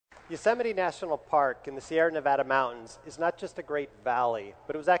Yosemite National Park in the Sierra Nevada mountains is not just a great valley,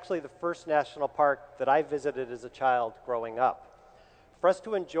 but it was actually the first national park that I visited as a child growing up. For us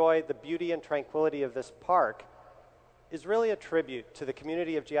to enjoy the beauty and tranquility of this park is really a tribute to the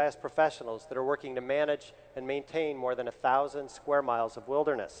community of GIS professionals that are working to manage and maintain more than 1,000 square miles of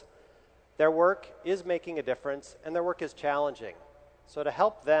wilderness. Their work is making a difference, and their work is challenging. So to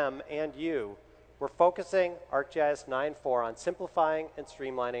help them and you, we're focusing ArcGIS 9.4 on simplifying and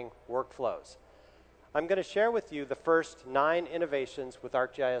streamlining workflows. I'm going to share with you the first 9 innovations with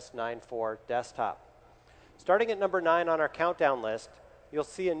ArcGIS 9.4 desktop. Starting at number 9 on our countdown list, you'll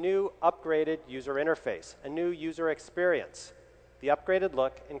see a new upgraded user interface, a new user experience. The upgraded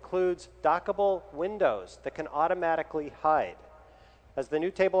look includes dockable windows that can automatically hide. As the new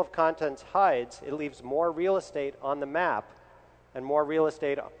table of contents hides, it leaves more real estate on the map and more real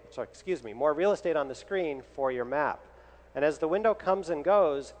estate on the screen for your map. And as the window comes and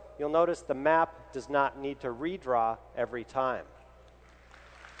goes, you'll notice the map does not need to redraw every time.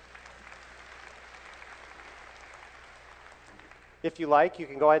 If you like, you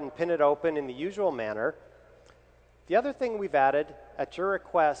can go ahead and pin it open in the usual manner. The other thing we've added at your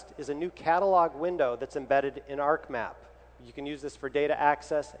request is a new catalog window that's embedded in ArcMap. You can use this for data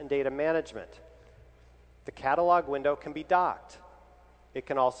access and data management. The catalog window can be docked. It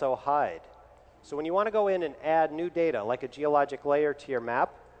can also hide. So when you want to go in and add new data, like a geologic layer to your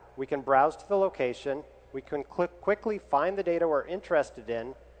map, we can browse to the location, we can quickly find the data we're interested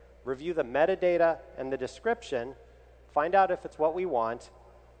in, review the metadata and the description, find out if it's what we want,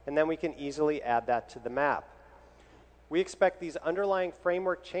 and then we can easily add that to the map. We expect these underlying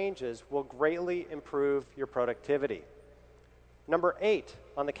framework changes will greatly improve your productivity. Number 8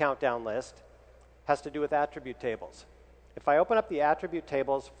 on the countdown list has to do with attribute tables. If I open up the attribute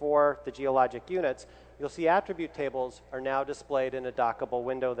tables for the geologic units, you'll see attribute tables are now displayed in a dockable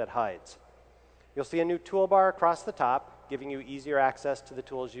window that hides. You'll see a new toolbar across the top, giving you easier access to the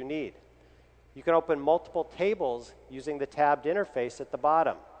tools you need. You can open multiple tables using the tabbed interface at the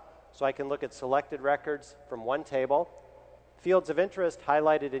bottom. So I can look at selected records from one table, fields of interest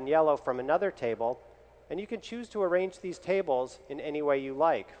highlighted in yellow from another table, and you can choose to arrange these tables in any way you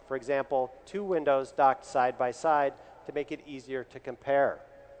like. For example, 2 windows docked side by side to make it easier to compare.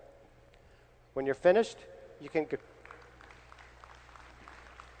 When you're finished, you can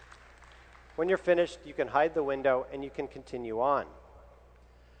hide the window and you can continue on.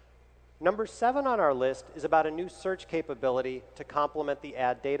 Number 7 on our list is about a new search capability to complement the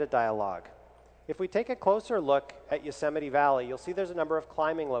Add Data dialog. If we take a closer look at Yosemite Valley, you'll see there's a number of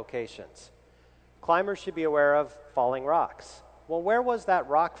climbing locations. Climbers should be aware of falling rocks. Well, where was that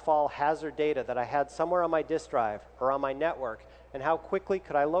rock fall hazard data that I had somewhere on my disk drive or on my network, and how quickly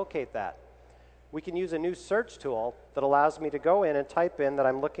could I locate that? We can use a new search tool that allows me to go in and type in that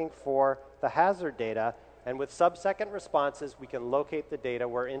I'm looking for the hazard data, and with sub-second responses, we can locate the data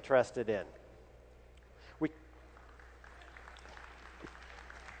we're interested in.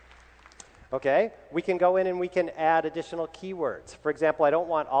 We can go in and we can add additional keywords. For example, I don't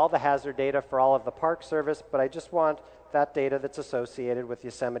want all the hazard data for all of the Park Service, but I just want that data that's associated with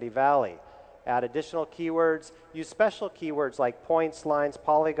Yosemite Valley. Add additional keywords, use special keywords like points, lines,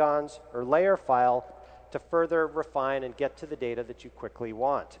 polygons, or layer file to further refine and get to the data that you quickly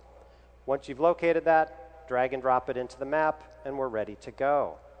want. Once you've located that, drag and drop it into the map, and we're ready to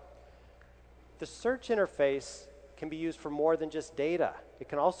go. The search interface can be used for more than just data. It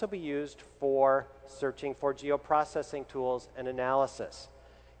can also be used for searching for geoprocessing tools and analysis.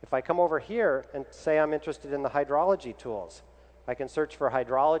 If I come over here and say I'm interested in the hydrology tools, I can search for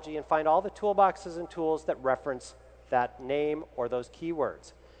hydrology and find all the toolboxes and tools that reference that name or those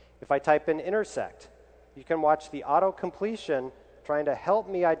keywords. If I type in intersect, you can watch the auto-completion trying to help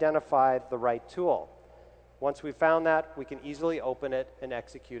me identify the right tool. Once we've found that, we can easily open it and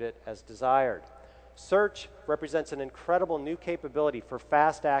execute it as desired. Search represents an incredible new capability for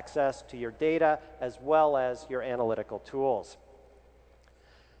fast access to your data as well as your analytical tools.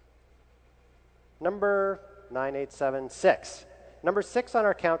 Number 9876. Number 6 on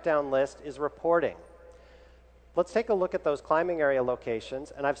our countdown list is reporting. Let's take a look at those climbing area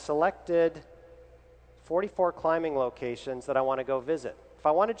locations, and I've selected 44 climbing locations that I want to go visit. If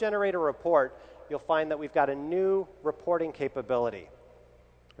I want to generate a report, you'll find that we've got a new reporting capability.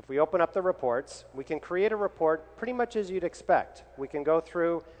 If we open up the reports, we can create a report pretty much as you'd expect. We can go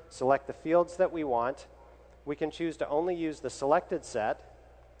through, select the fields that we want. We can choose to only use the selected set.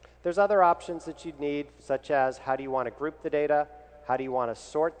 There's other options that you'd need, such as how do you want to group the data, how do you want to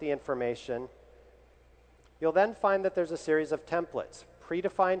sort the information. You'll then find that there's a series of templates,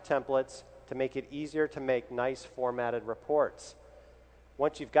 predefined templates to make it easier to make nice formatted reports.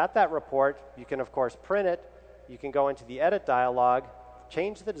 Once you've got that report, you can of course print it, you can go into the edit dialog,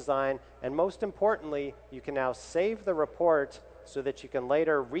 change the design, and most importantly, you can now save the report so that you can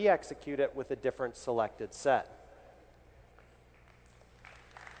later re-execute it with a different selected set.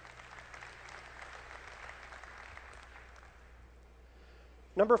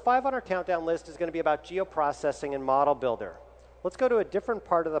 Number 5 on our countdown list is going to be about geoprocessing and model builder. Let's go to a different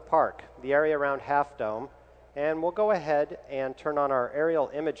part of the park, the area around Half Dome, and we'll go ahead and turn on our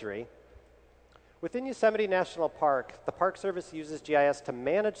aerial imagery. Within Yosemite National Park, the Park Service uses GIS to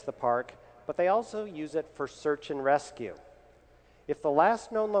manage the park, but they also use it for search and rescue. If the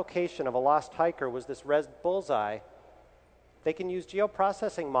last known location of a lost hiker was this red bullseye, they can use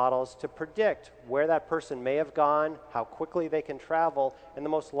geoprocessing models to predict where that person may have gone, how quickly they can travel, and the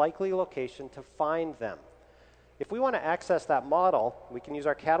most likely location to find them. If we want to access that model, we can use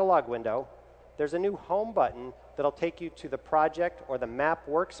our catalog window. There's a new home button that'll take you to the project or the map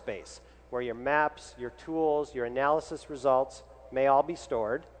workspace, where your maps, your tools, your analysis results may all be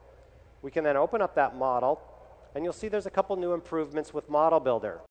stored. We can then open up that model, and you'll see there's a couple new improvements with Model Builder.